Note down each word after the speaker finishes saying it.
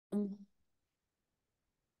Mm.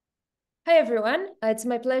 Hi, everyone. It's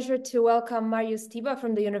my pleasure to welcome Marius Tiba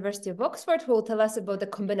from the University of Oxford, who will tell us about the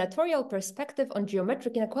combinatorial perspective on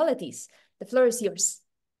geometric inequalities. The floor is yours.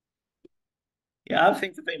 Yeah,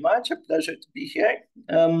 thank you very much. A pleasure to be here.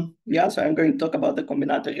 So I'm going to talk about the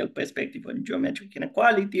combinatorial perspective on geometric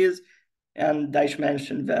inequalities. And I should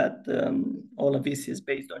mention that all of this is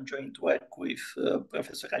based on joint work with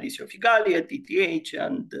Professor Alessio Figalli at ETH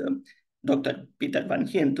and Dr. Peter van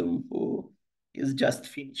Hintum, who is just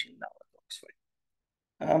finishing now at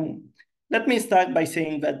Oxford. Let me start by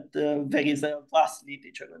saying that there is a vast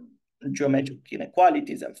literature on geometric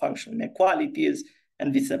inequalities and functional inequalities,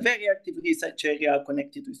 and this is a very active research area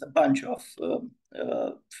connected with a bunch of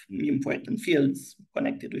important fields,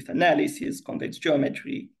 connected with analysis, convex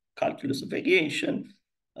geometry, calculus of variation.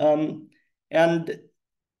 And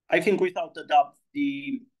I think without a doubt,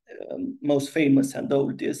 the most famous and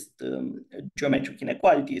oldest geometric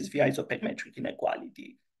inequality is the isoperimetric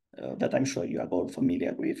inequality that I'm sure you are all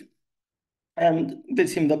familiar with. And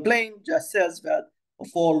this in the plane just says that of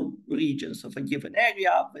all regions of a given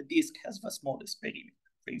area, the disk has the smallest perimeter.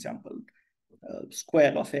 For example,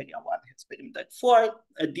 square of area 1 has perimeter 4,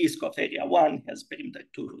 a disk of area 1 has perimeter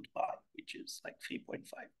 2 root pi, which is like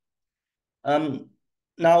 3.5.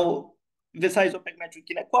 Now, this isoperimetric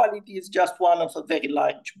inequality is just one of a very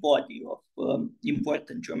large body of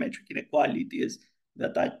important geometric inequalities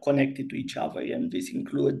that are connected to each other, and this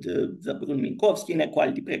include the Brunn-Minkowski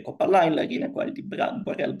inequality, Brekopper-Leinler inequality,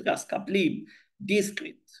 Borel-Braskap-Lieb,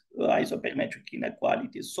 discrete isoperimetric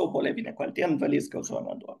inequalities, Sobolev inequality, and the list goes on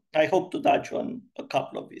and on. I hope to touch on a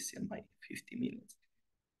couple of these in my 50 minutes.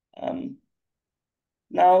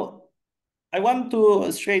 Now, I want to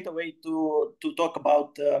straight away to talk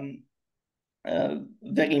about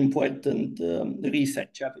very important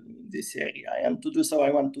research happening in this area. And to do so,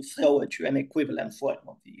 I want to throw at you an equivalent form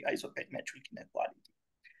of the isoperimetric inequality.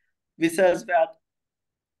 This says that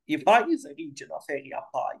if I is a region of area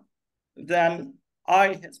pi, then I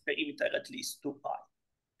has perimeter at least 2 pi.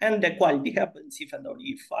 And the equality happens if and only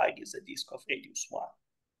if I is a disk of radius 1.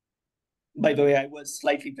 By the way, I was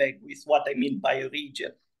slightly vague with what I mean by a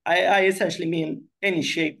region. I essentially mean any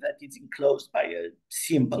shape that is enclosed by a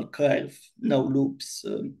simple curve, no loops,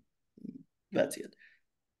 that's it.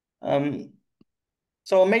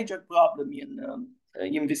 So a major problem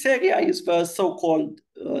in this area is the so-called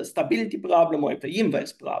stability problem or the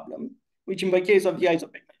inverse problem, which in the case of the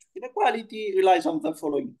isoperimetric inequality relies on the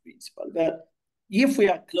following principle, that if we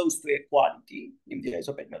are close to equality in the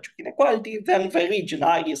isoperimetric inequality, then the region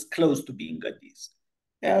I is close to being a disk.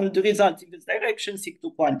 And the results in this direction seek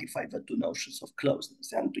to quantify the two notions of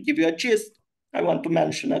closeness. And to give you a gist, I want to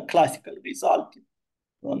mention a classical result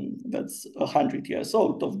that's 100 years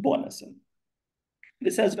old of Bonassen.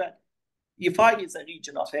 This says that if I is a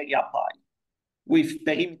region of area pi with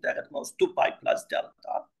perimeter at most 2 pi plus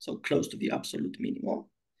delta, so close to the absolute minimum,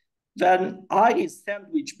 then I is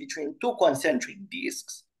sandwiched between two concentric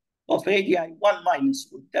disks of radii 1 minus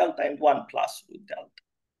root delta and 1 plus root delta.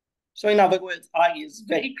 So in other words, I is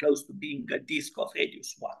very close to being a disk of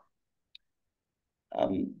radius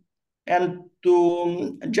 1. And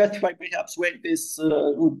to justify perhaps where this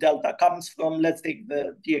root delta comes from, let's take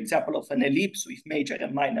the example of an ellipse with major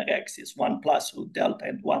and minor axis, 1 plus root delta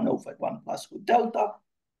and 1 over 1 plus root delta.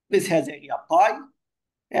 This has area pi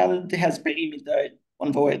and has perimeter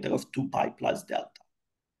on the order of 2 pi plus delta.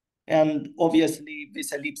 And obviously,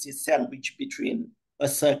 this ellipse is sandwiched between a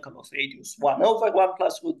circle of radius 1 over 1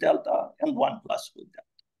 plus root delta and 1 plus root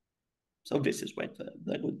delta. So this is where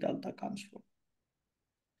the root delta comes from.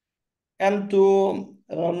 And to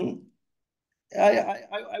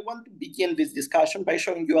I want to begin this discussion by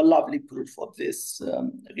showing you a lovely proof of this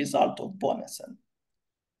result of Bonassen.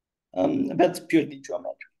 That's purely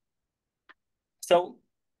geometry. So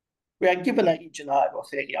we are given a region R of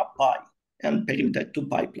area pi and perimeter 2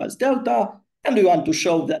 pi plus delta, and we want to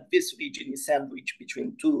show that this region is sandwiched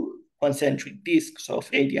between two concentric disks of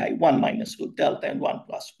radii 1 minus root delta and 1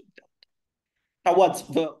 plus root delta. Now, what's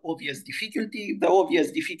the obvious difficulty? The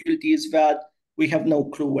obvious difficulty is that we have no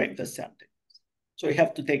clue where the center is. So we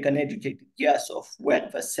have to take an educated guess of where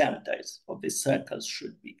the centers of the circles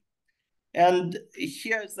should be. And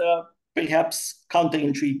here's a perhaps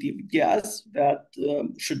counterintuitive guess that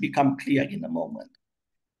should become clear in a moment.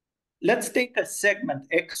 Let's take a segment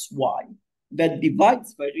xy that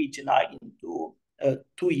divides the region R into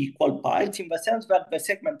two equal parts, in the sense that the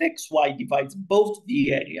segment xy divides both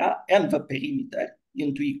the area and the perimeter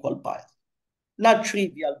into equal parts. Not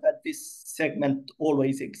trivial that this segment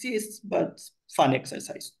always exists, but fun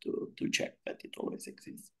exercise to check that it always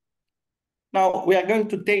exists. Now we are going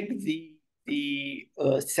to take the the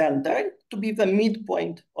center to be the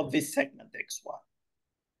midpoint of this segment x1.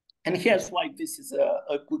 And here's why this is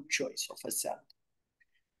a good choice of a center.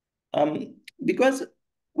 Because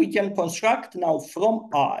we can construct now from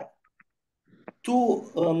R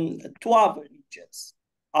two other regions,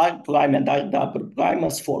 R prime and R double prime,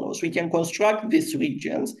 as follows. We can construct these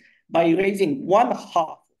regions by erasing one half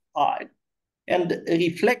of R and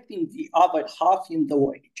reflecting the other half in the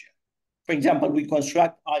origin. For example, we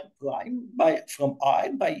construct R prime from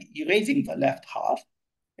R by erasing the left half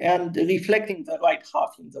and reflecting the right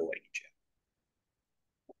half in the origin.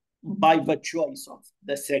 By the choice of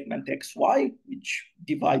the segment xy, which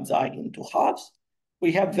divides R into halves,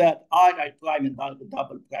 we have that R prime and R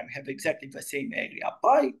double prime have exactly the same area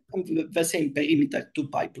pi and the same perimeter 2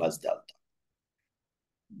 pi plus delta.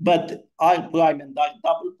 But R prime and R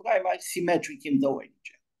double prime are symmetric in the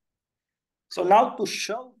origin. So now to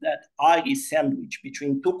show that R is sandwiched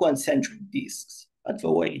between two concentric disks at the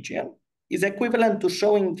origin is equivalent to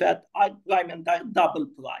showing that R prime and R double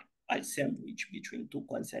prime are sandwiched between two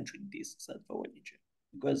concentric disks at the origin,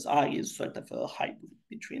 because R is sort of a hybrid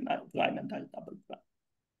between R prime and R double prime.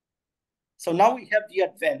 So now we have the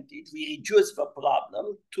advantage, we reduce the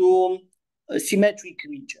problem to symmetric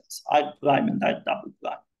regions, R prime and R double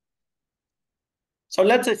prime. So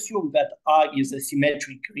let's assume that R is a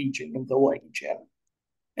symmetric region in the origin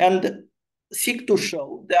and seek to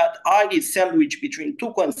show that R is sandwiched between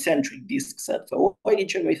two concentric disks at the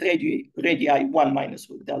origin with radii 1 minus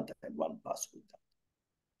root delta and 1 plus root delta.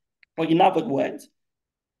 Or in other words,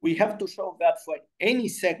 we have to show that for any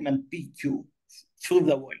segment PQ through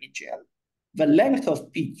the origin, the length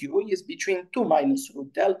of PQ is between 2 minus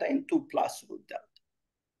root delta and 2 plus root delta.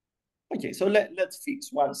 Okay, so let's fix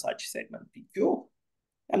one such segment PQ.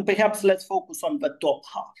 And perhaps let's focus on the top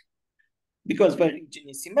half. Because the region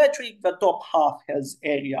is symmetric, the top half has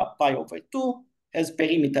area pi over 2, has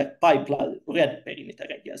perimeter pi plus, red perimeter,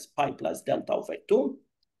 I guess, pi plus delta over 2.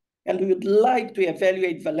 And we would like to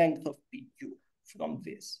evaluate the length of PQ from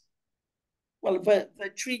this. Well, the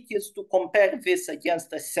trick is to compare this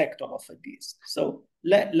against a sector of a disk. So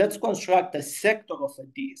let's construct a sector of a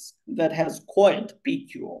disk that has chord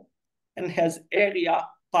PQ and has area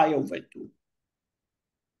pi over 2.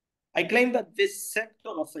 I claim that this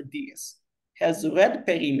sector of a disk has red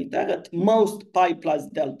perimeter at most pi plus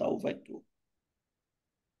delta over 2.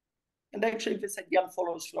 And actually this again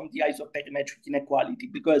follows from the isoperimetric inequality,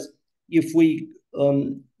 because if we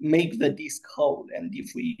make the disk whole and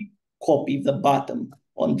if we copy the bottom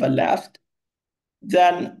on the left,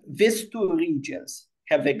 then these two regions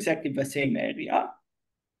have exactly the same area.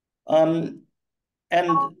 And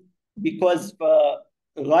because the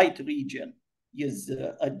right region is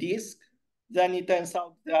a disk, then it turns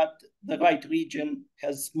out that the right region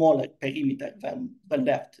has smaller perimeter than the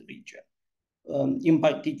left region. In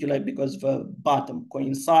particular, because the bottom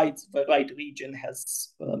coincides, the right region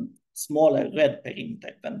has smaller red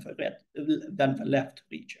perimeter than the left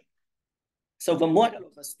region. So the moral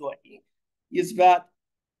of the story is that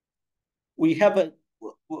we have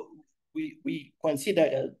we consider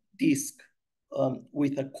a disk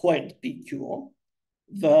with a chord PQ.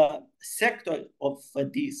 The sector of a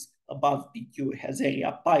disk above PQ has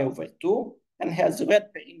area pi over 2 and has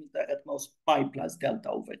red perimeter at most pi plus delta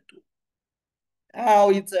over 2. Now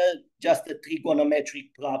it's just a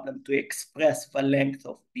trigonometric problem to express the length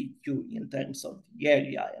of PQ in terms of the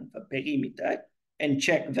area and the perimeter and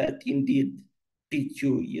check that indeed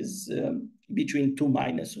PQ is between 2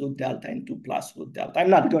 minus root delta and 2 plus root delta. I'm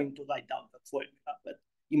not going to write down the formula, but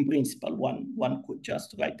in principle, one could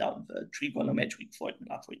just write down the trigonometric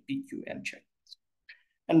formula for PQ and check this.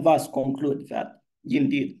 And thus conclude that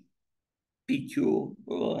indeed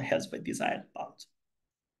PQ has the desired bounds.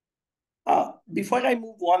 Before I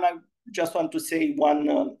move on, I just want to say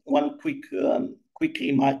one quick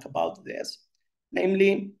remark about this.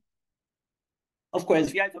 Namely, of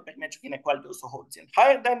course, the isoperimetric inequality also holds in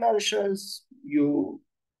higher dimensions. You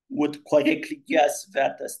would correctly guess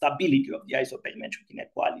that the stability of the isoperimetric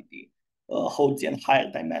inequality holds in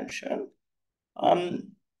higher dimension.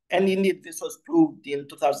 And indeed, this was proved in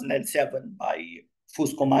 2007 by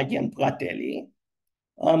Fusco, Maggi, and Pratelli.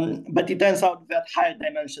 But it turns out that higher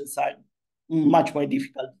dimensions are much more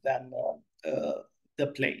difficult than the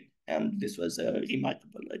plane. And this was a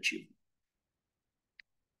remarkable achievement.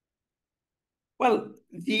 Well,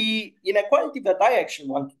 the inequality that I actually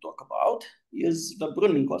want to talk about is the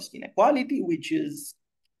Brunn-Minkowski inequality, which is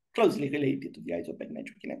closely related to the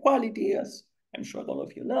isoperimetric inequality, as I'm sure all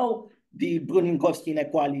of you know. The Brunn-Minkowski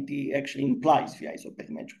inequality actually implies the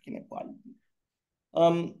isoperimetric inequality.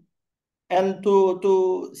 And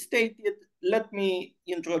to state it, let me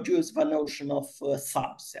introduce the notion of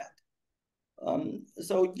subset.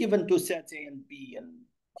 So given two sets A and B in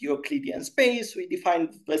Euclidean space, we define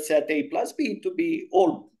the set A plus B to be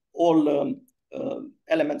all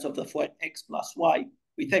elements of the form x plus y,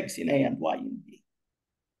 with x in A and y in B.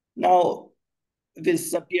 Now,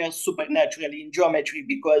 this appears supernaturally in geometry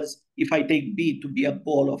because if I take B to be a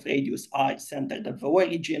ball of radius r centered at the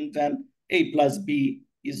origin, then A plus B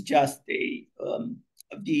is just the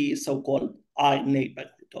so-called R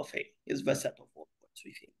neighborhood of A, is the set of all points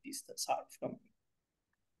within distance r from B.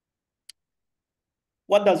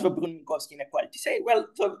 What does the Brunn-Minkowski inequality say? Well,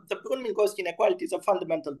 the Brunn-Minkowski inequality is a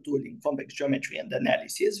fundamental tool in convex geometry and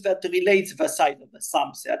analysis that relates the size of the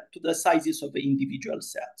sum set to the sizes of the individual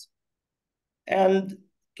sets. And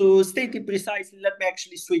to state it precisely, let me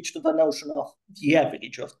actually switch to the notion of the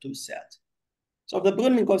average of two sets. So the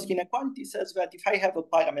Brunn-Minkowski inequality says that if I have a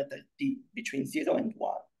parameter d between 0 and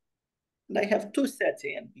 1, and I have two sets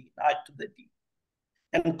A and B in R to the d,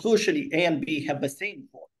 and crucially A and B have the same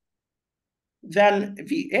form, then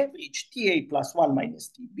the average TA plus 1 minus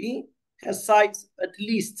TB has size at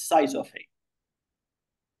least size of A.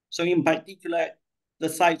 So in particular, the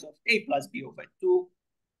size of A plus B over 2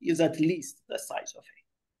 is at least the size of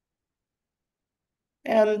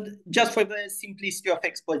A. And just for the simplicity of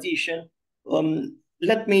exposition,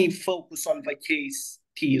 let me focus on the case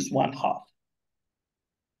T is 1/2.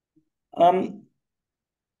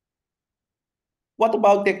 What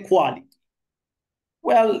about equality?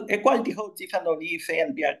 Well, equality holds if and only if A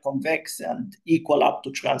and B are convex and equal up to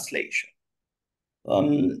translation.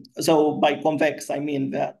 So by convex, I mean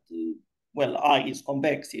that, well, R is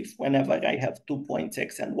convex if whenever I have 2 points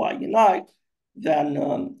x and y in R, then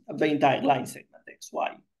the entire line segment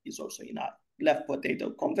xy is also in R. Left potato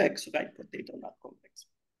convex, right potato not convex.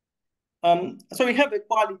 So we have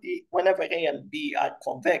equality whenever A and B are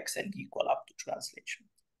convex and equal up to translation.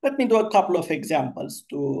 Let me do a couple of examples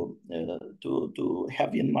to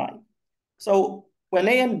have in mind. So when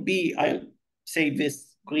A and B are, say,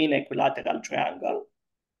 this green equilateral triangle,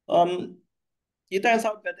 it turns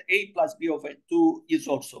out that A plus B over 2 is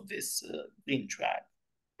also this green triangle.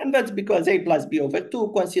 And that's because A plus B over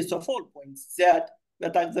 2 consists of all points Z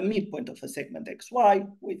that are the midpoint of a segment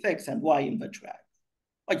xy with x and y in the triangle.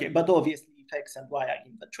 Okay, but obviously if x and y are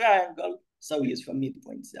in the triangle, so is the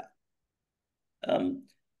midpoint Z.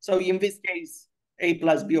 So in this case, A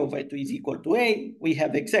plus B over 2 is equal to A. We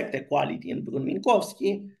have exact equality in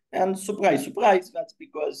Brunn-Minkowski. And surprise, surprise, that's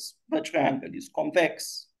because the triangle is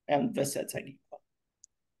convex and the sets are equal.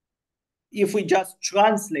 If we just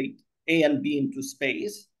translate A and B into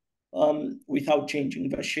space without changing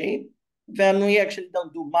the shape, then we actually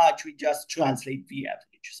don't do much. We just translate the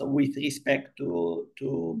average. So with respect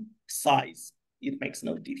to size, it makes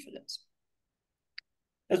no difference.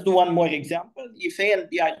 Let's do one more example. If A and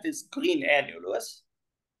B are this green annulus,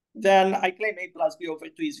 then I claim A plus B over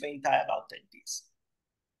 2 is the entire outer disk.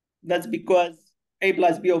 That's because A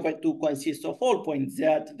plus B over 2 consists of all points Z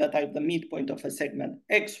that are the midpoint of a segment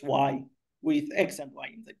xy with x and y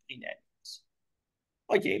in the green annulus.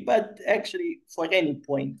 Okay, but actually for any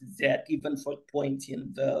point Z, even for points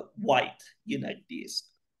in the white inner disk,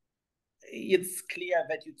 it's clear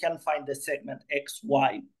that you can find the segment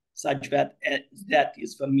xy such that that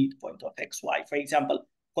is the midpoint of xy. For example,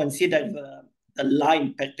 consider the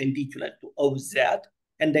line perpendicular to OZ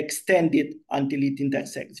and extend it until it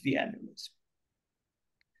intersects the annulus.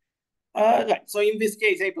 Right, so in this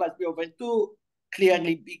case, A plus B over 2,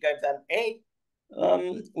 clearly bigger than A.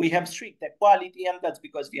 We have strict equality, and that's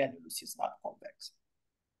because the annulus is not convex.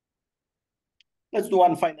 Let's do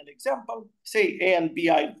one final example. Say A and B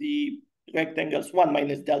are the rectangles 1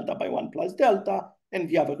 minus delta by 1 plus delta, and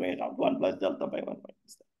the other way around, 1 plus delta by 1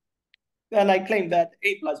 minus delta. Then I claim that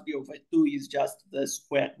A plus B over 2 is just the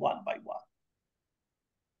squared 1 by 1.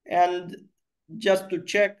 And just to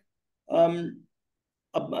check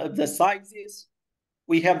the sizes,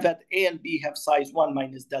 we have that A and B have size 1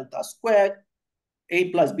 minus delta squared. A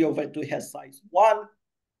plus B over 2 has size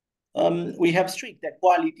 1. We have strict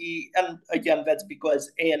equality, and again, that's because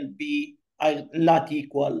A and B are not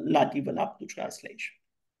equal, not even up to translation.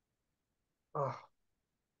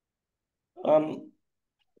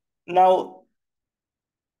 Now,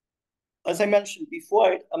 as I mentioned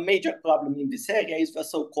before, a major problem in this area is the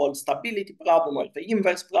so-called stability problem or the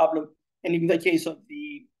inverse problem. And in the case of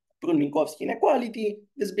the Brunn-Minkowski inequality,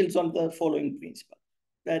 this builds on the following principle,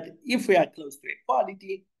 that if we are close to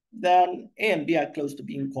equality, then A and B are close to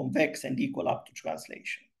being convex and equal up to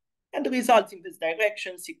translation. And the results in this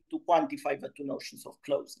direction seek to quantify the two notions of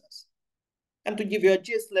closeness. And to give you a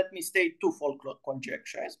gist, let me state two folklore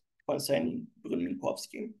conjectures concerning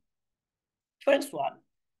Brunn-Minkowski. First one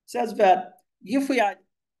says that if we are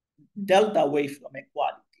delta away from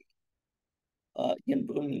equality in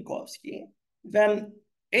Brunn-Minkowski, then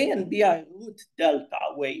A and B are root delta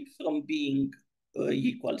away from being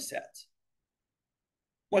equal sets.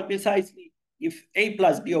 More precisely, if A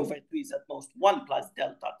plus B over 2 is at most 1 plus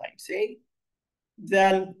delta times A,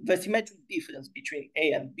 then the symmetric difference between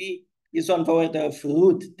A and B is on the order of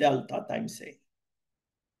root delta times A,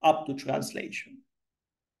 up to translation.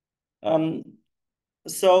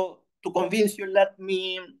 So to convince you, let's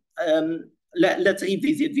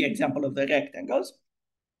revisit the example of the rectangles.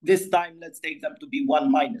 This time, let's take them to be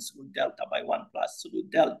 1 minus root delta by 1 plus root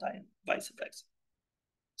delta and vice versa.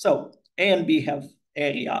 So A and B have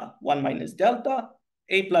area 1 minus delta.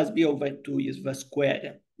 A plus B over 2 is the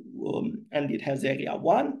square, and it has area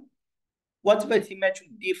 1. What's the symmetric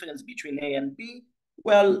difference between A and B?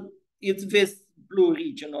 Well, it's this blue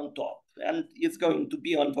region on top, and it's going to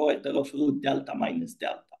be on the order of root delta minus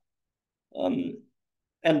delta.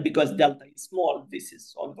 And because delta is small, this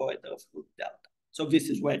is on the order of root delta. So this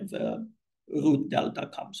is where the root delta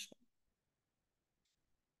comes from.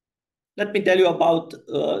 Let me tell you about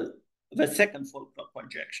the second Folklore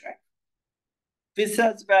conjecture. This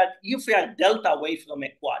says that if we are delta away from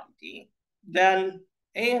equality, then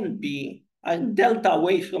A and B are delta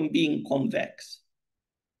away from being convex.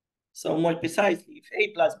 So more precisely, if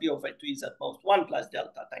A plus B over 2 is at most 1 plus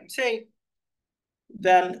delta times A,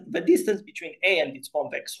 then the distance between A and its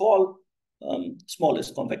convex whole,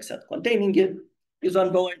 smallest convex set containing it, is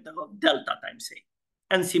on the order of delta times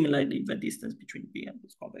A. And similarly, the distance between B and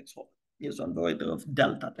its convex whole is on the order of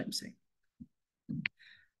delta times A.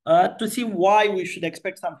 To see why we should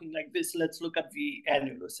expect something like this, let's look at the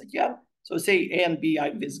annulus again. So say A and B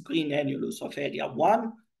are this green annulus of area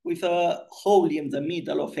 1 with a hole in the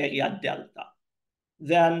middle of area delta.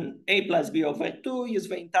 Then A plus B over 2 is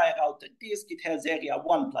the entire outer disk. It has area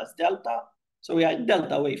 1 plus delta. So we are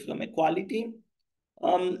delta away from equality.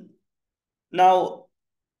 Now,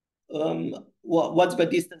 what's the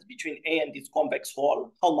distance between A and its convex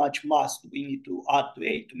hole? How much mass do we need to add to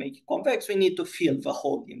A to make it convex? We need to fill the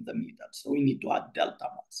hole in the middle. So we need to add delta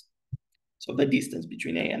mass. So the distance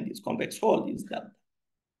between A and its convex hole is delta.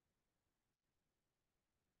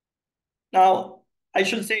 Now, I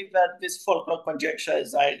should say that this Folklore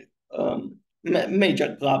conjectures are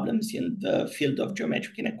major problems in the field of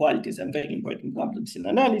geometric inequalities and very important problems in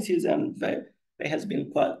analysis, and there has been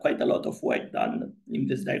quite a lot of work done in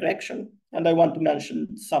this direction, and I want to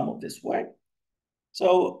mention some of this work.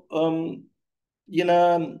 So, in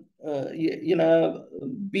a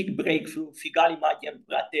big breakthrough, Figalli, Maggi, and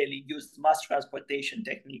Bratelli used mass transportation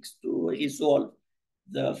techniques to resolve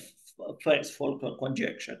the first Folklore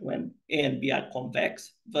conjecture when A and B are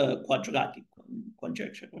convex, the quadratic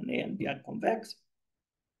conjecture when A and B are convex.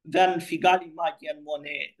 Then Figalli, Maggi, and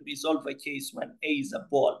Monet resolve a case when A is a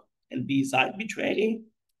ball and B is arbitrary.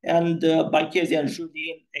 And Barchesi and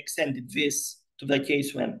Julien extended this to the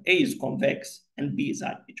case when A is convex and B is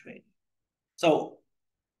arbitrary. So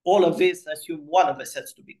all of this assume one of the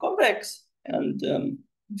sets to be convex and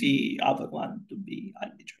the other one to be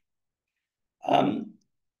arbitrary.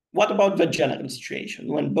 What about the general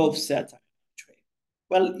situation when both sets are arbitrary?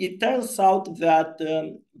 Well, it turns out that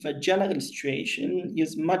the general situation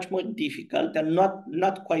is much more difficult and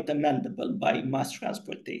not quite amendable by mass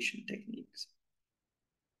transportation techniques.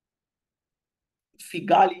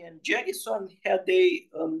 Figalli and Jerison had a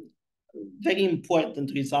very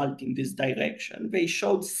important result in this direction. They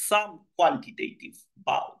showed some quantitative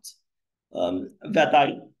bounds that are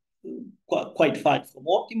quite far from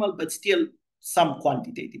optimal, but still some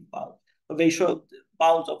quantitative bounds. So they showed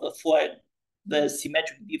bounds of the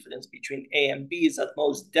symmetric difference between A and B is at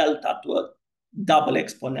most delta to a double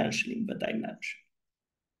exponential in the dimension.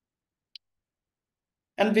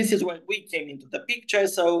 And this is where we came into the picture.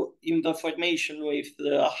 So in the formation with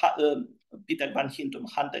Peter van Hintum,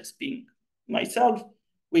 Hunter Spink, myself,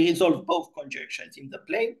 we resolved both conjectures in the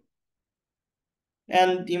plane.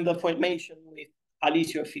 And in the formation with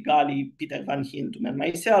Alessio, Figalli, Peter van Hintum, and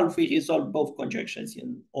myself, we resolved both conjectures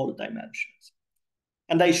in all dimensions.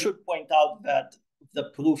 And I should point out that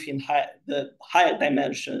the proof in the higher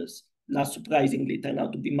dimensions, not surprisingly, turn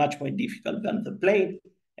out to be much more difficult than the plane,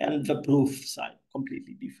 and the proofs are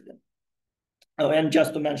completely different. And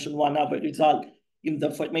just to mention one other result, in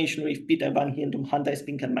the formation with Peter van Hintum, Hunter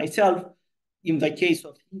Spink, and myself, in the case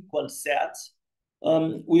of equal sets,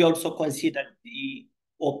 we also considered the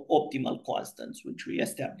optimal constants, which we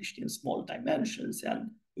established in small dimensions,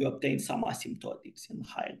 and we obtained some asymptotics in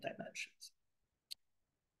higher dimensions.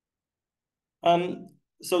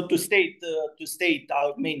 So to state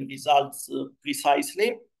our main results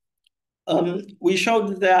precisely, we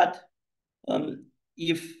showed that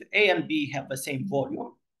if A and B have the same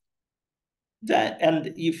volume,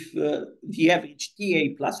 and if the average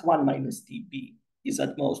TA plus 1 minus TB is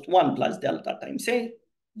at most 1 plus delta times A,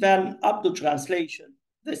 then up to translation,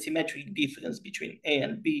 the symmetric difference between A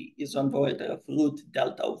and B is on the order of root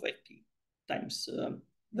delta over T times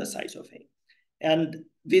the size of A. And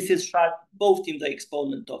this is sharp both in the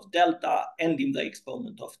exponent of delta and in the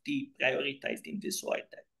exponent of T, prioritized in this order.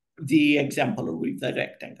 The example with the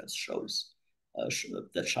rectangles shows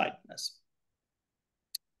the sharpness.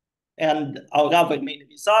 And our other main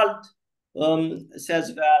result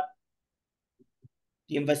says that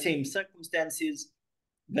in the same circumstances,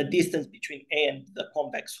 the distance between A and the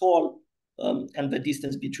convex hole and the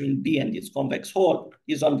distance between B and its convex hole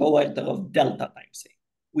is on the order of delta times A,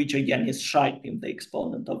 which again is sharp in the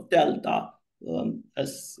exponent of delta,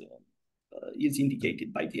 as is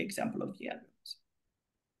indicated by the example of the animals.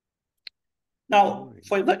 Now,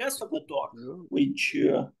 for the rest of the talk, which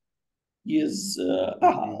is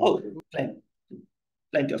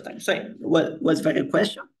plenty of time. So, was there a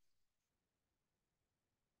question?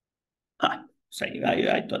 Sorry,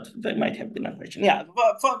 I thought there might have been a question. Yeah,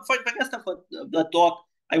 for the rest of the talk,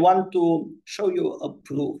 I want to show you a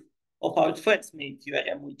proof of our first main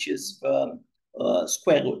theorem, which is the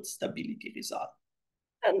square root stability result.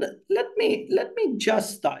 And let me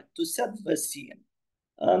just start to set the scene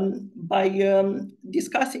by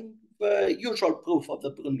discussing the usual proof of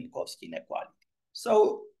the Brunn-Minkowski inequality.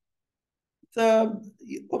 So the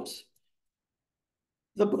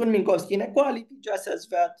Brunn-Minkowski inequality just says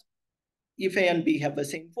that if A and B have the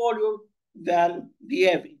same volume, then the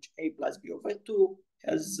average A plus B over 2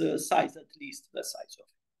 has size at least the size of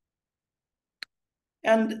A.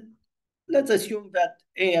 And let's assume that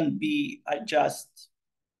A and B are just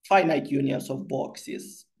finite unions of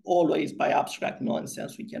boxes. Always by abstract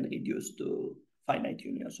nonsense, we can reduce to finite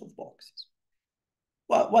unions of boxes.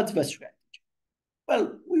 Well, what's the strategy?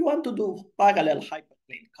 Well, we want to do parallel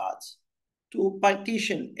hyperplane cuts to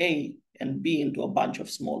partition A and B into a bunch of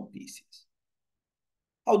small pieces.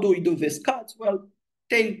 How do we do these cuts? Well,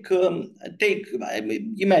 imagine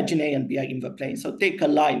A and B are in the plane. So take a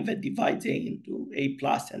line that divides A into A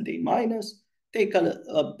plus and A minus. Take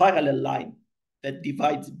a parallel line that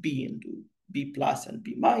divides B into B plus and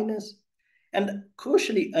B minus. And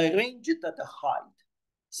crucially, arrange it at a height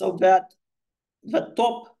so that the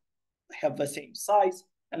top have the same size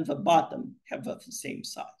and the bottom have the same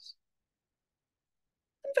size.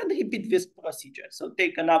 And then repeat this procedure. So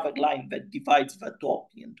take another line that divides the top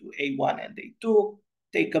into A1 and A2.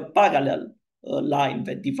 Take a parallel line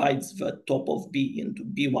that divides the top of B into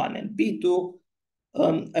B1 and B2.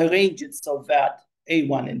 Arrange it so that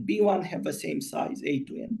A1 and B1 have the same size, A2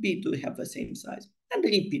 and B2 have the same size, and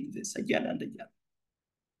repeat this again and again.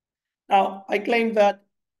 Now, I claim that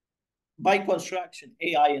by construction,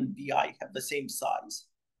 AI and BI have the same size.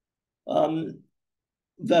 At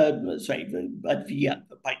the end,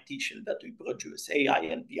 the partition that we produce, AI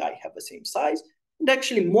and BI have the same size. And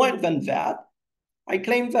actually, more than that, I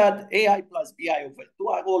claim that AI plus BI over 2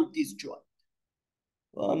 are all disjoint.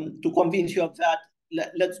 To convince you of that,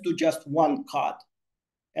 let's do just one cut.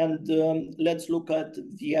 And let's look at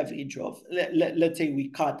the average of, let's say we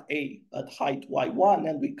cut A at height Y1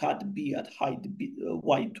 and we cut B at height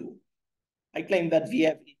Y2. I claim that the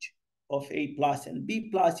average of A plus and B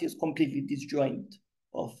plus is completely disjoint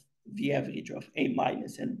of the average of A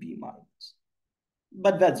minus and B minus.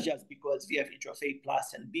 But that's just because the average of A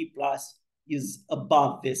plus and B plus is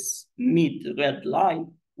above this mid-red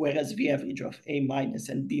line, whereas the average of A minus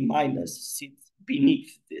and B minus sits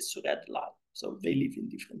beneath this red line. So they live in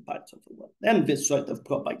different parts of the world. And this sort of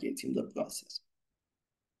propagates in the process.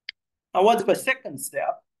 Now, what's the second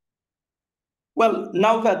step? Well,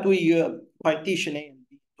 now that we partition A and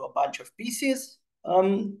B to a bunch of pieces,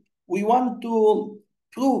 we want to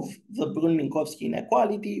prove the Brunn-Minkowski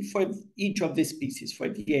inequality for each of these pieces, for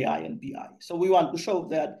the AI and BI. So we want to show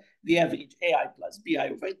that the average AI plus BI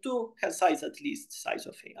over 2 has size at least size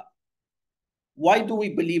of AI. Why do we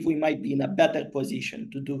believe we might be in a better position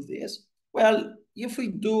to do this? Well, if we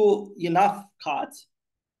do enough cuts,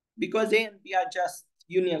 because A and B are just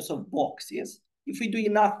unions of boxes, if we do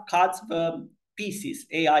enough cuts, the pieces,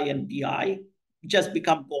 AI and BI, just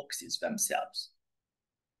become boxes themselves.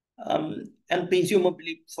 And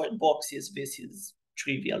presumably for boxes, this is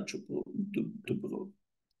trivial to prove.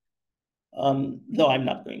 Though I'm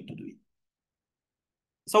not going to do it.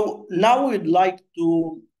 So now we'd like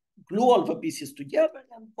to glue all the pieces together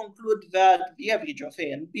and conclude that the average of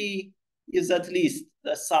A and B is at least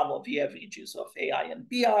the sum of the averages of AI and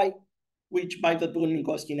BI, which by the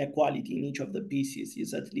Brunn-Minkowski inequality in each of the pieces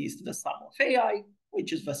is at least the sum of AI,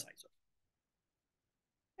 which is the size of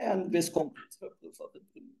it. And this concludes the proof of the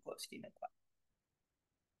Brunn-Minkowski inequality.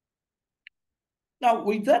 Now,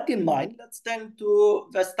 with that in mind, let's turn to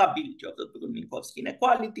the stability of the Brunn-Minkowski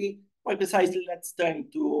inequality. More precisely, let's turn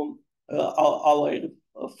to our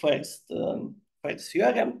first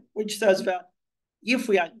theorem, which says that if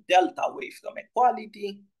we are delta away from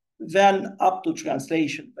equality, then up to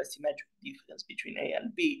translation, the symmetric difference between A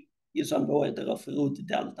and B is on the order of root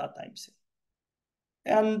delta times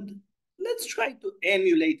A. And let's try to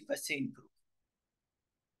emulate the same proof.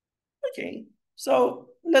 Okay, so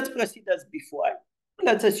let's proceed as before.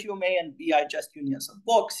 Let's assume A and B are just unions of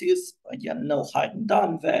boxes. Again, no harm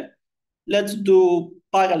done there. Let's do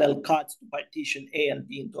parallel cuts to partition A and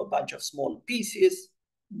B into a bunch of small pieces.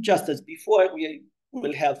 Just as before, we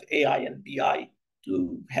will have AI and BI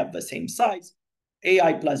to have the same size.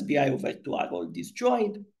 AI plus BI over 2 are all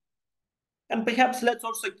disjoint. And perhaps let's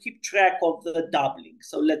also keep track of the doubling.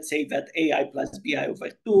 So let's say that AI plus BI over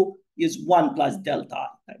 2 is 1 plus delta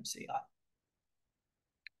I times AI.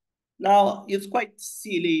 Now, it's quite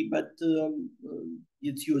silly, but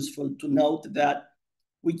it's useful to note that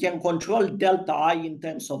we can control delta I in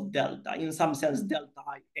terms of delta. In some sense, delta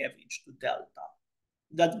I average to delta.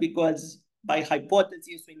 That's because by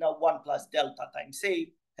hypothesis, we know 1 plus delta times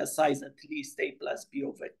A has size at least A plus B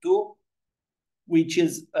over 2, which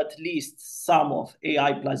is at least sum of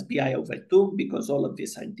AI plus BI over 2, because all of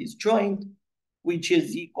these are disjoint, which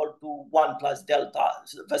is equal to 1 plus delta,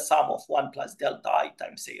 the sum of 1 plus delta I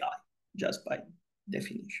times AI, just by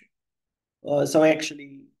definition. So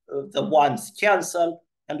actually, the ones cancel,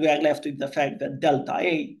 and we are left with the fact that delta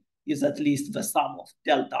A is at least the sum of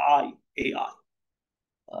delta I AI.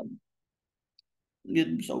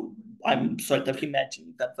 So I'm sort of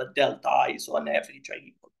imagining that the delta i's on average are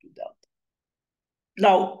equal to delta.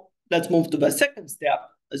 Now, let's move to the second step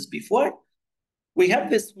as before. We have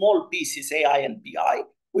these small pieces, AI and BI.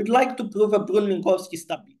 We'd like to prove a Brunn-Minkowski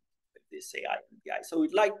stability with this AI and BI. So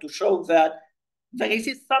we'd like to show that there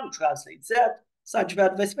exists some translate Z such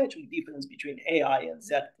that the symmetric difference between AI and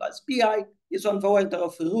Z plus BI is on the order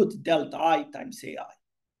of root delta I times AI.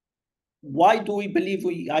 Why do we believe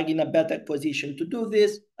we are in a better position to do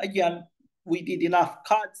this? Again, we did enough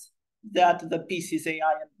cuts that the pieces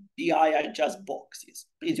AI and BI are just boxes.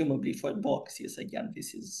 Presumably for boxes, again,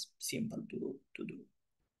 this is simple to do.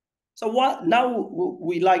 So now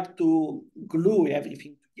we like to glue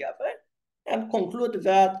everything together and conclude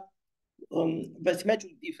that the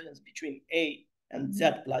symmetric difference between A and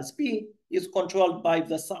Z plus B is controlled by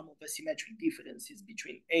the sum of the symmetric differences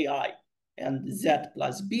between AI and Z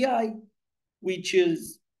plus BI, which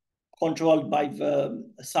is controlled by the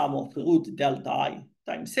sum of root delta I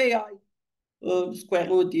times AI. Square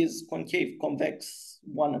root is concave, convex,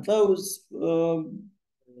 one of those.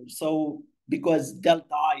 So because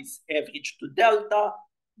delta I is average to delta,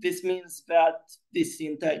 this means that this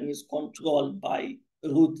in turn is controlled by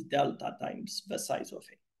root delta times the size of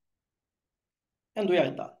A. And we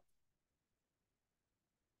are done.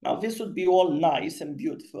 Now, this would be all nice and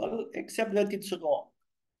beautiful, except that it's wrong.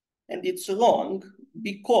 And it's wrong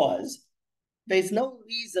because there's no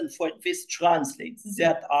reason for this translate Zi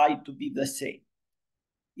to be the same.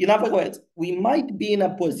 In other words, we might be in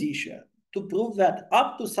a position to prove that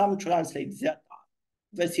up to some translate Zi,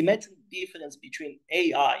 the symmetric difference between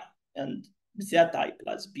AI and Zi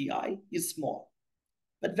plus BI is small.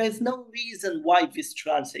 But there's no reason why this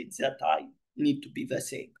translate Zi need to be the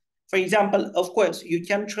same. For example, of course, you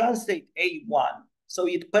can translate A1 so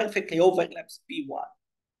it perfectly overlaps B1.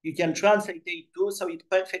 You can translate A2 so it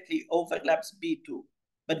perfectly overlaps B2.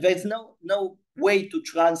 But there's no way to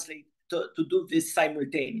translate, to do this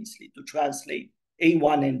simultaneously, to translate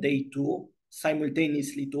A1 and A2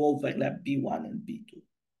 simultaneously to overlap B1 and B2.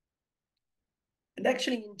 And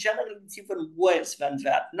actually, in general, it's even worse than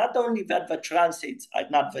that. Not only that the translates are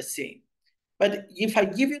not the same, but if I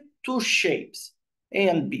give you two shapes, A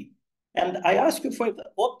and B, and I ask you for the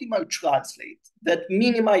optimal translate that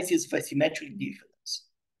minimizes the symmetric difference,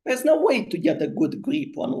 there's no way to get a good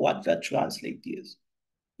grip on what that translate is.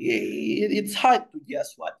 It's hard to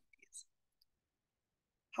guess what it is.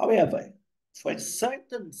 However, for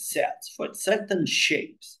certain sets, for certain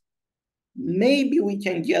shapes, maybe we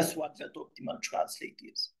can guess what that optimal translate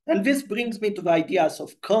is. And this brings me to the ideas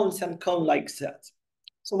of cones and cone-like sets.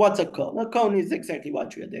 So what's a cone? A cone is exactly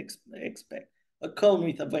what you would expect. A cone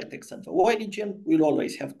with a vertex at the origin. We'll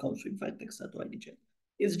always have cones with vertex at the origin.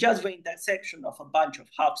 It's just the intersection of a bunch of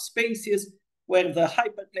half spaces where the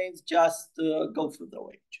hyperplanes just go through the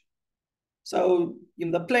origin. So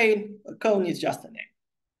in the plane, a cone is just an angle.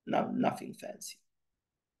 No, nothing fancy.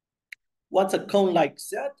 What's a cone-like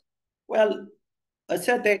set? Well, a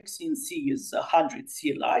set X in C is 100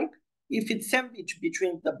 C-like if it's sandwiched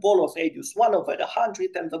between the ball of radius 1 over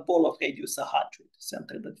 100 and the ball of radius 100,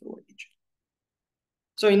 centered at the origin.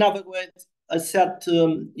 So in other words, a set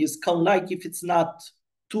is cone-like if it's not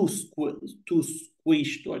too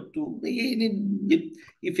squished or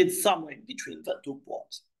if it's somewhere between the two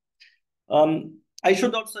balls. I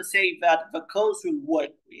should also say that the cones we'll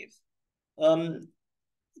work with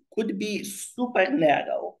could be super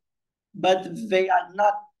narrow, but they are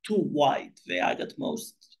not too wide. They are at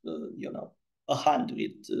most,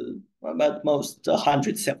 100, at most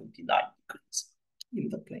 179 degrees in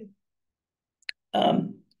the plane.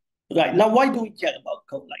 Right, now why do we care about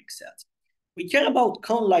cone-like sets? We care about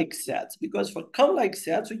cone-like sets because for cone-like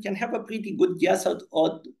sets, we can have a pretty good guess at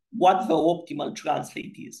what the optimal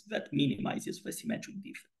translate is that minimizes the symmetric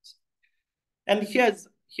difference. And here's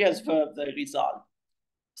the result.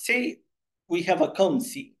 Say we have a cone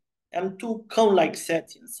C and two cone-like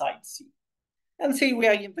sets inside C. And say we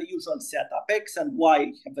are in the usual setup, X and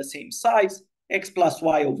Y have the same size, X plus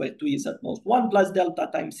Y over 2 is at most 1 plus delta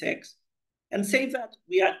times X. And say that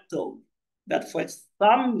we are told that for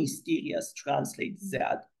some mysterious translate Z,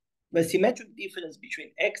 the symmetric difference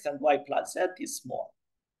between X and Y plus Z is small.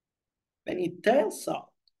 Then it turns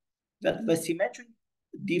out that the symmetric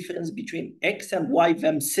difference between X and Y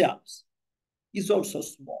themselves is also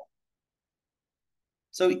small.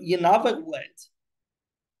 So in other words,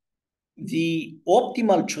 the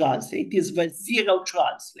optimal translate is the zero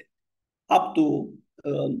translate up to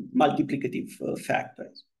multiplicative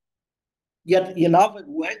factors. Yet, in other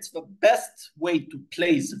words, the best way to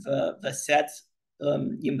place the sets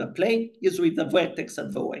in the plane is with the vertex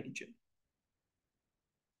at the origin.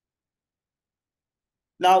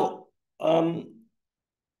 Now,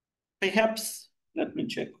 perhaps, let me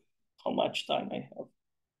check how much time I have.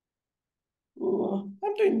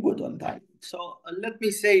 I'm doing good on time. So let me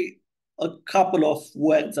say a couple of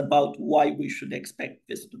words about why we should expect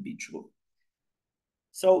this to be true.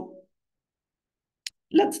 So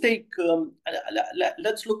let's take,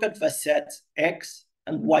 let's look at the sets X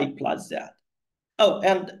and Y plus Z. Oh,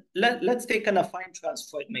 and let's take an affine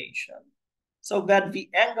transformation so that the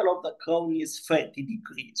angle of the cone is 30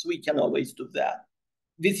 degrees. We can always do that.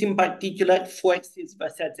 This in particular forces the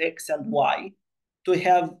sets X and Y to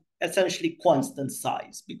have essentially constant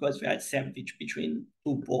size because they are sandwiched between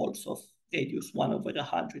two balls of radius 1 over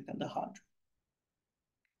 100 and 100.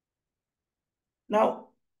 Now,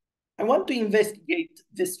 I want to investigate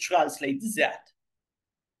this translate Z.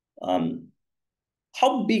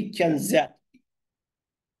 How big can Z be?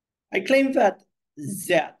 I claim that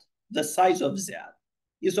Z, the size of Z,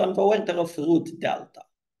 is on the order of root delta.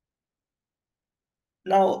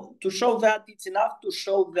 Now, to show that, it's enough to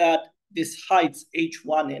show that these heights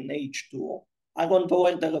H1 and H2 are on the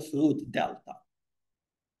order of root delta.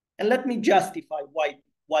 And let me justify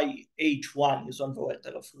why H1 is on the order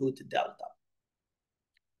of root delta.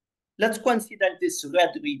 Let's consider this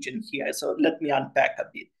red region here. So let me unpack a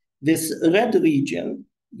bit. This red region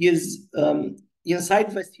is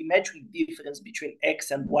inside the symmetric difference between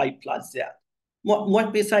X and Y plus Z.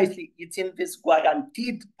 More precisely, it's in this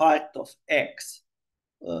guaranteed part of X.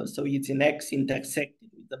 So it's in X intersected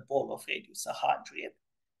with the ball of radius 100.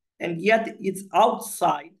 And yet it's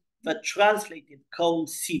outside the translated cone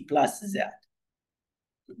C plus Z.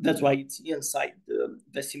 That's why it's inside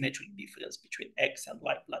the symmetric difference between X and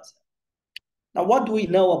Y plus Z. Now, what do we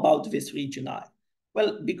know about this region I?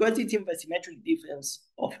 Well, because it's in the symmetric difference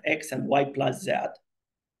of X and Y plus Z,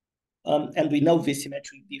 and we know the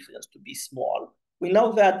symmetric difference to be small, we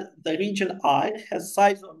know that the region I has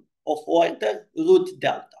size of order root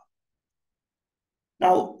delta.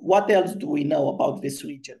 Now, what else do we know about this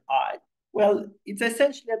region I? Well, it's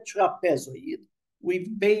essentially a trapezoid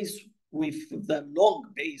with the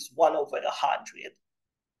long base 1 over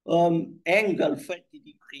 100, angle 30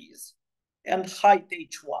 degrees, and height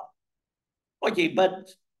H1. Okay, but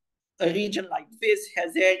a region like this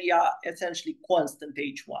has area essentially constant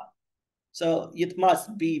H1. So it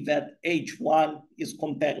must be that H1 is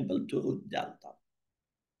comparable to root delta.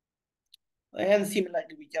 And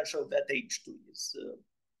similarly, we can show that H2 is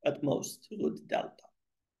at most root delta.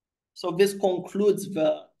 So this concludes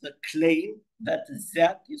the claim that Z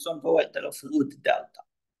is on the order of root delta.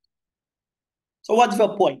 So what's the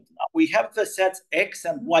point now? We have the sets X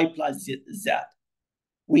and Y plus Z.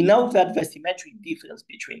 We know that the symmetric difference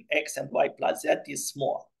between X and Y plus Z is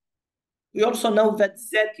small. We also know that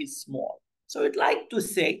Z is small. So I'd like to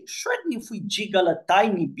say, surely if we jiggle a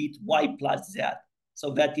tiny bit Y plus Z so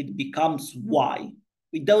that it becomes Y,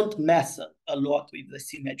 we don't mess a lot with the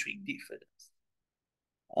symmetric difference.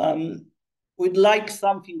 We'd like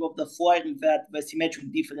something of the form that the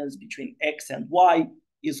symmetric difference between x and y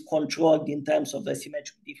is controlled in terms of the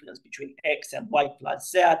symmetric difference between x and y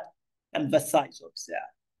plus z and the size of z.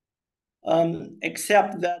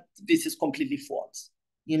 Except that this is completely false.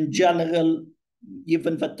 In general,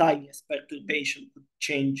 even the tiniest perturbation could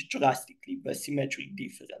change drastically the symmetric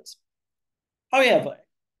difference. However,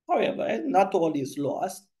 not all is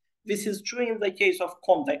lost. This is true in the case of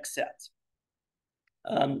convex sets.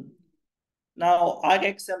 Now, are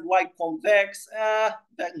x and y convex?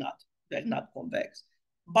 They're not convex.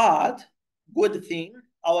 But good thing,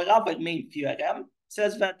 our other main theorem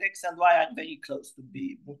says that x and y are very close to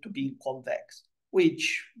being convex,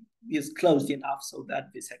 which is close enough so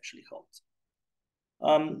that this actually holds.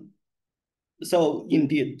 So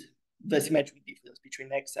indeed, the symmetric difference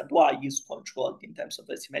between x and y is controlled in terms of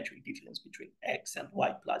the symmetric difference between x and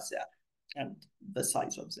y plus z and the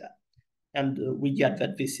size of z. And we get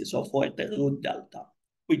that this is of order root delta,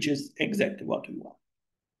 which is exactly what we want.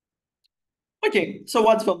 Okay, so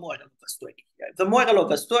what's the moral of the story here? The moral of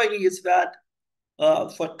the story is that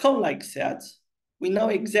for cone-like sets, we know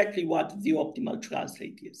exactly what the optimal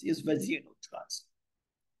translate is the zero translate.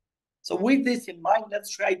 So with this in mind,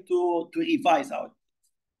 let's try to revise our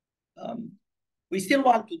we still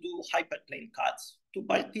want to do hyperplane cuts to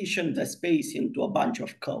partition the space into a bunch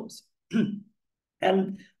of cones.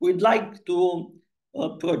 And we'd like to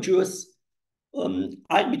produce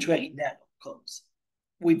arbitrary narrow cones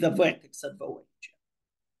with the vertex at the origin.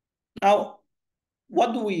 Now,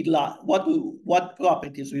 what do we like? What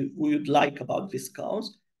properties we would like about these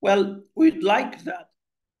cones? Well, we'd like that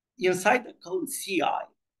inside the cone Ci,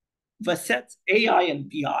 the sets Ai and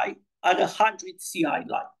Bi are 100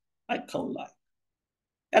 Ci-like, cone-like.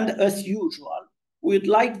 And as usual, we'd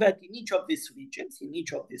like that in each of these regions, in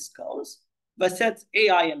each of these cones, the sets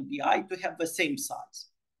Ai and Bi to have the same size.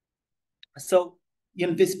 So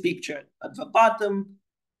in this picture at the bottom,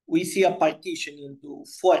 we see a partition into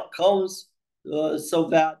 4 cones, so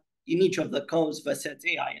that in each of the cones, the sets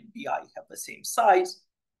Ai and Bi have the same size,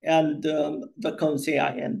 and the cones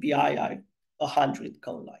Ai and Bi are 100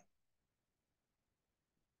 cone-like.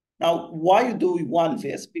 Now, why do we want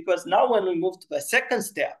this? Because now when we move to the second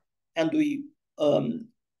step and we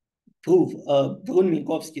prove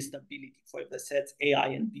Brunn-Minkowski stability for the sets Ai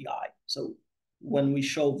and Bi, so when we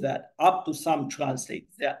show that up to some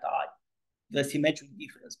translate Zi, the symmetric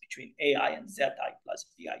difference between Ai and Zi plus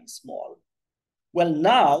Bi is small. Well,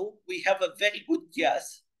 now we have a very good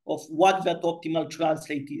guess of what that optimal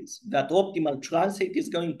translate is. That optimal translate is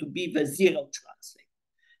going to be the zero translate.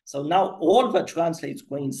 So now all the translates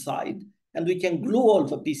coincide, and we can glue all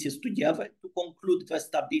the pieces together to conclude the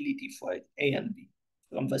stability for A and B,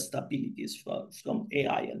 from the stabilities from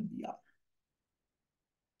Ai and Bi.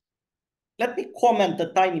 Let me comment a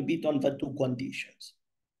tiny bit on the 2 conditions.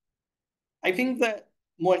 I think the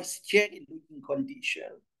more scary looking condition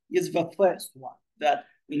is the first one, that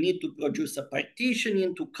we need to produce a partition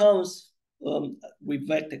into cones with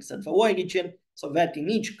vertex at the origin, so that in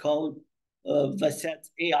each cone, the sets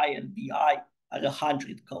Ai and Bi are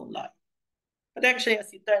 100 cone-like. But actually,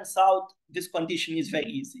 as it turns out, this condition is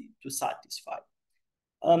very easy to satisfy.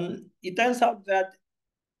 It turns out that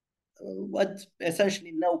at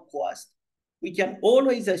essentially no cost, we can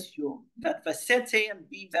always assume that the sets A and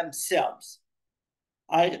B themselves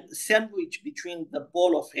are sandwiched between the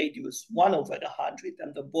ball of radius 1 over 100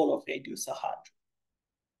 and the ball of radius 100.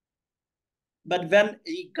 But then,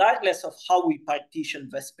 regardless of how we partition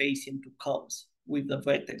the space into cones with the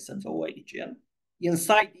vertex at the origin,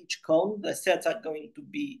 inside each cone, the sets are going to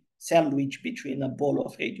be sandwiched between a ball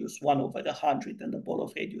of radius 1 over 100 and a ball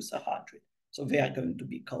of radius 100. So they are going to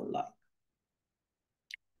be cone-like.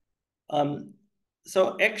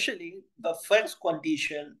 So actually, the first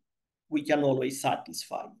condition we can always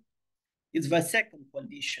satisfy. It's the second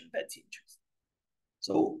condition that's interesting.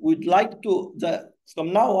 So we'd like to,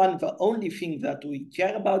 from now on, the only thing that we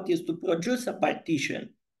care about is to produce a partition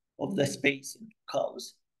of the space into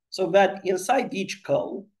cones, so that inside each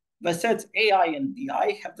cone, the sets Ai and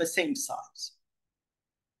Bi have the same size.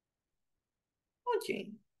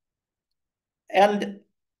 Okay. And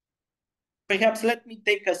perhaps let me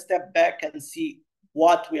take a step back and see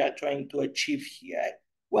what we are trying to achieve here.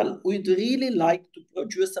 Well, we'd really like to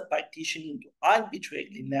produce a partition into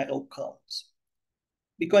arbitrarily narrow cones.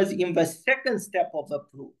 Because in the second step of the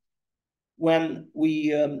proof, when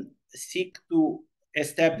we seek to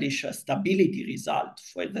establish a stability result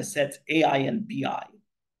for the sets Ai and Bi,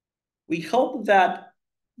 we hope that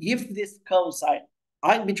if these cones are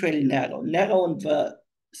arbitrarily narrow on the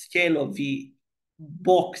scale of the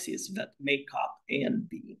boxes that make up A and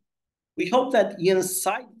B, we hope that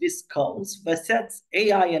inside these cones, the sets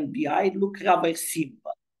AI and BI look rather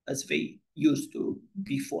simple as they used to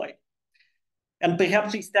before. And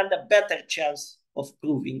perhaps we stand a better chance of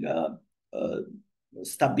proving a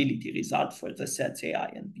stability result for the sets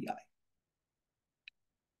AI and BI.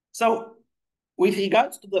 So with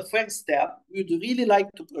regards to the first step, we'd really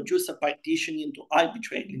like to produce a partition into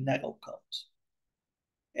arbitrarily narrow cones.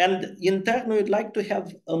 And in turn, we'd like to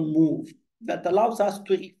have a move that allows us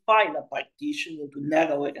to refine a partition into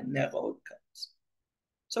narrower and narrower cones.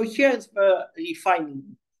 So here's the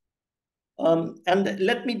refining. And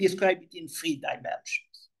let me describe it in 3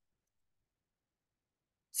 dimensions.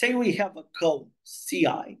 Say we have a cone,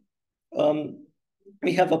 CI.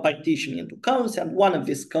 We have a partition into cones, and one of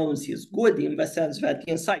these cones is good in the sense that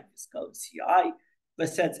inside this cone, CI, the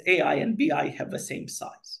sets AI and BI have the same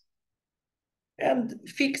size. And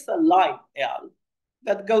fix a line L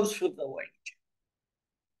that goes through the range.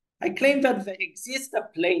 I claim that there exists a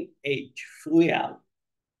plane H through L,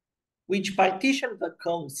 which partition the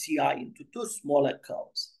cone CI into 2 smaller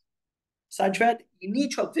cones, such that in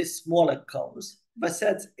each of these smaller cones, the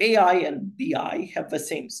sets AI and BI have the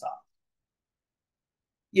same size.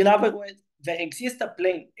 In other words, there exists a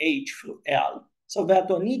plane H through L, so that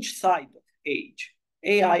on each side of H,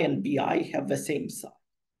 AI and BI have the same size.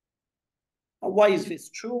 Now, why is this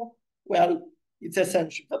true? Well, it's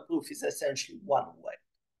essentially, the proof is essentially one way.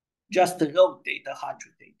 Just rotate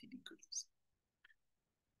 180 degrees.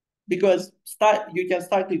 Because you can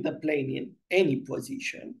start with the plane in any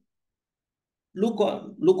position. Look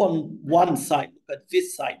on one side, look at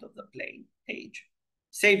this side of the plane, H.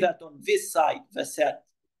 Say that on this side, the set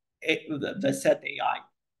AI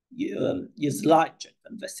is larger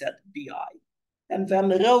than the set BI. And then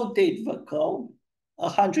rotate the cone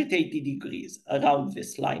 180 degrees around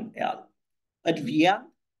this line L. At the end,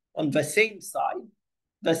 on the same side,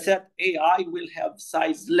 the set AI will have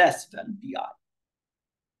size less than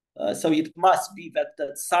BI. So it must be that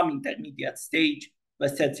at some intermediate stage, the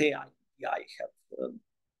sets AI and BI have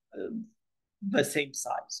the same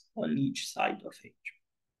size on each side of H.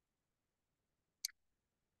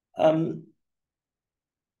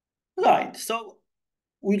 Right, so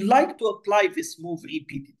we'd like to apply this move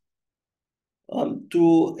repeatedly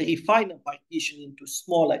to refine a partition into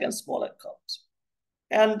smaller and smaller cones.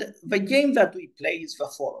 And the game that we play is the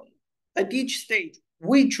following. At each stage,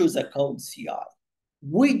 we choose a cone CI.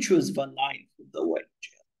 We choose the line through the range.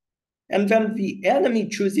 And then the enemy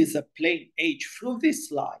chooses a plane H through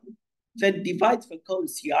this line that divides the cone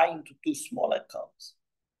CI into 2 smaller cones.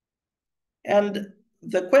 And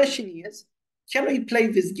the question is, can we play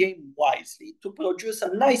this game wisely to produce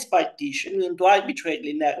a nice partition into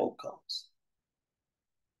arbitrarily narrow cones?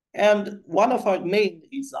 And one of our main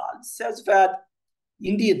results says that,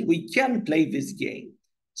 indeed, we can play this game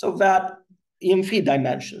so that, in 3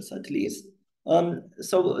 dimensions at least,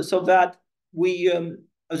 so that we,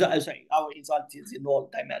 sorry, our result is in all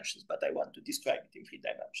dimensions, but I want to describe it in 3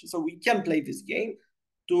 dimensions. So we can play this game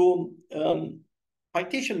to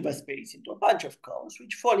partition the space into a bunch of cones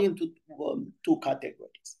which fall into 2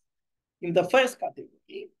 categories. In the first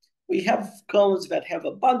category, we have cones that have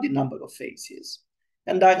a bounded number of faces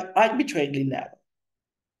and are arbitrarily narrow.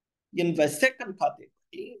 In the second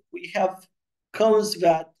category, we have cones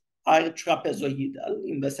that are trapezoidal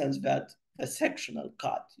in the sense that the sectional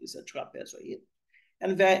cut is a trapezoid,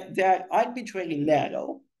 and they are arbitrarily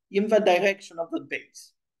narrow in the direction of the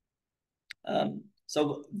base.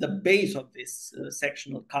 So the base of this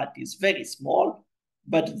sectional cut is very small,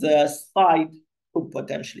 but the side could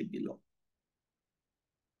potentially be long.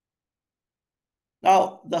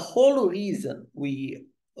 Now, the whole reason we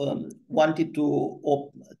wanted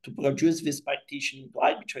to produce this partition into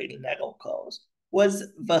arbitrarily narrow cones was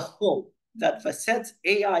the hope that the sets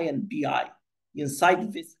AI and BI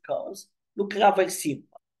inside these cones look rather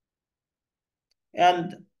simple.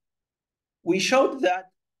 And we showed that,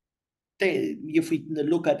 if we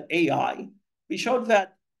look at AI, we showed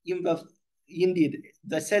that indeed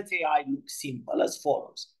the set AI looks simple as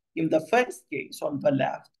follows. In the first case on the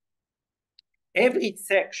left, every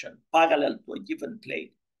section parallel to a given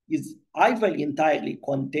plane is either entirely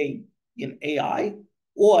contained in AI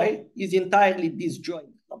or is entirely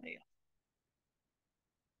disjoint from AI.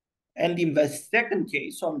 And in the second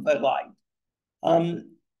case on the right,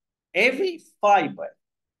 every fiber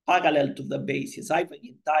parallel to the base is either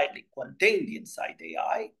entirely contained inside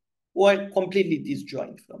AI or completely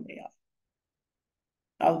disjoint from AI.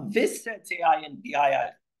 Now, this sets AI and BI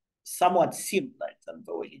are somewhat simpler than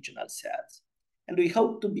the original sets, and we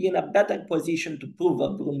hope to be in a better position to prove a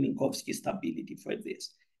Brunn-Minkowski stability for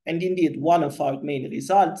this. And indeed, one of our main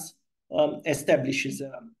results establishes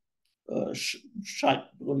a sharp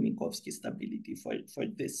Brunn-Minkowski stability for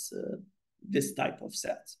this type of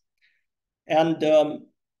sets. And the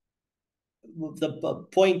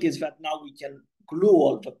point is that now we can glue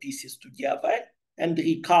all the pieces together and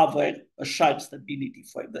recover a sharp stability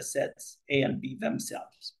for the sets A and B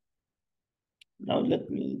themselves. Now let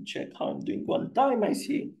me check how I'm doing on time. I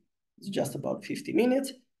see it's just about 50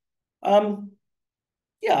 minutes.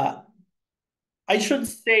 Yeah, I should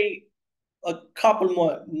say a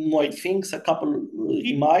couple more things, a couple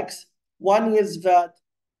remarks. One is that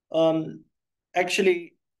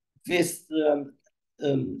actually this,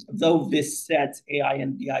 though this sets AI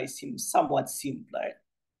and BI seem somewhat simpler,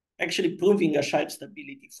 actually proving a sharp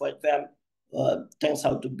stability for them turns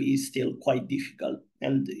out to be still quite difficult,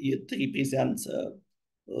 and it represents an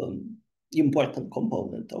important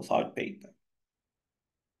component of our paper.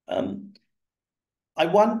 I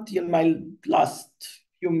want in my last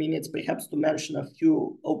few minutes perhaps to mention a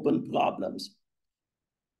few open problems.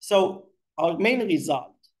 So our main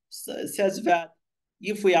result says that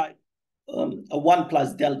if we are a 1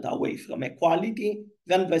 plus delta away from equality,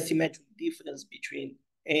 then the symmetric difference between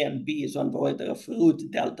A and B is on the order of root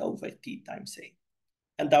delta over T times A.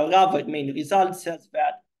 And our other main result says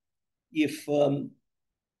that if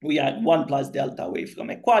we are 1 plus delta away from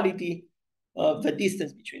equality, the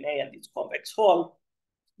distance between A and its convex whole,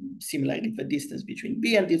 similarly the distance between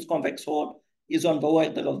B and its convex whole, is on the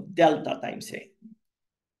order of delta times A.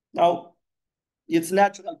 Now, it's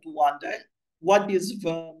natural to wonder, what is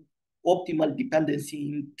the optimal dependency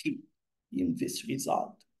in T in this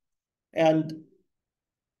result? And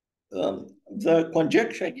the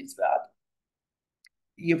conjecture is that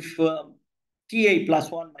if TA plus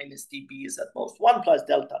 1 minus TB is at most 1 plus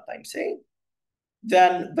delta times A,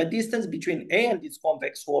 then the distance between A and its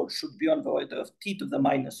convex whole should be on the order of T to the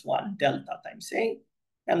minus 1 delta times A,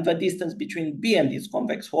 and the distance between B and its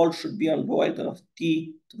convex whole should be on the order of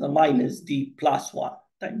T to the minus D plus 1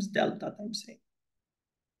 times delta times A.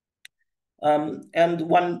 And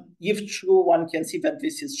if true, one can see that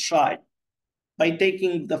this is sharp by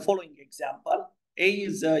taking the following example. A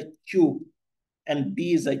is a cube and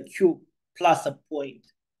B is a cube plus a point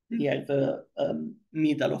near the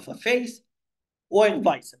middle of a face, or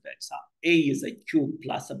vice versa. A is a cube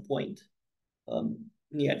plus a point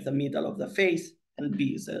near the middle of the face, and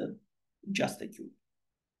B is just a cube.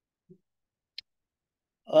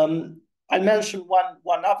 I'll mention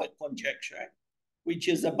one other conjecture, which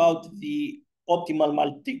is about the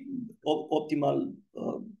optimal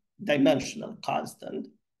dimensional constant.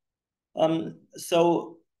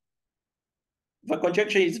 So the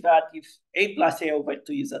conjecture is that if A plus A over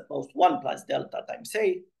 2 is at most 1 plus delta times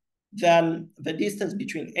A, then the distance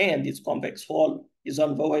between A and its convex whole is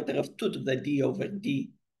on the order of 2 to the D over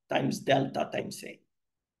D times delta times A.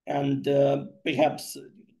 And perhaps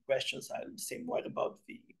questions I'll say more about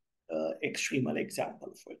the extremal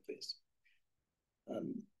example for this.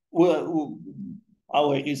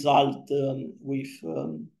 Our result with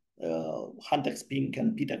Hunter Spink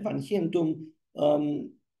and Peter van Hintum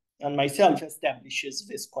and myself establishes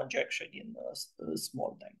this conjecture in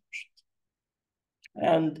small dimensions.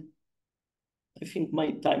 And I think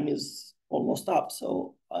my time is almost up,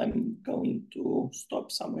 so I'm going to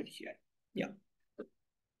stop somewhere here. Yeah.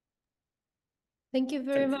 Thank you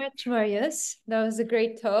very much, Marius. That was a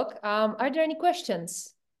great talk. Are there any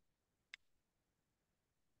questions?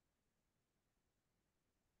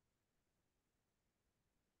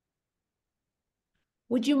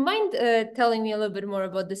 Would you mind telling me a little bit more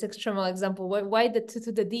about this extremal example? Why the 2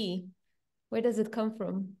 to the D? Where does it come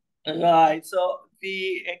from? Right. So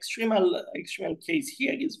the extremal case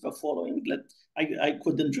here is the following. I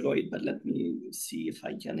couldn't draw it, but let me see if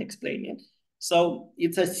I can explain it. So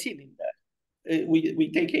it's a cylinder.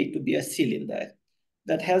 We take A to be a cylinder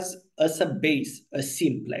that has as a base a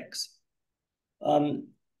simplex. And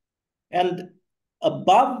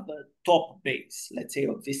above the top base, let's say,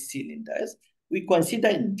 of these cylinders, we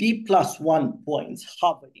consider D plus 1 points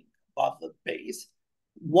hovering above the base,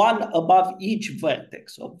 one above each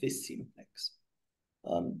vertex of this simplex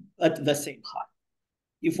at the same height.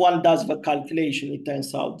 If one does the calculation, it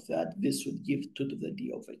turns out that this would give 2 to the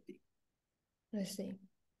D over D. I see.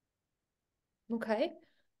 Okay.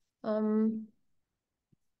 Are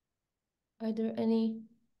there any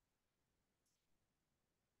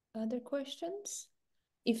other questions?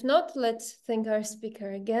 If not, let's thank our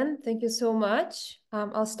speaker again. Thank you so much.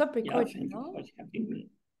 I'll stop recording now. Thank you for having me.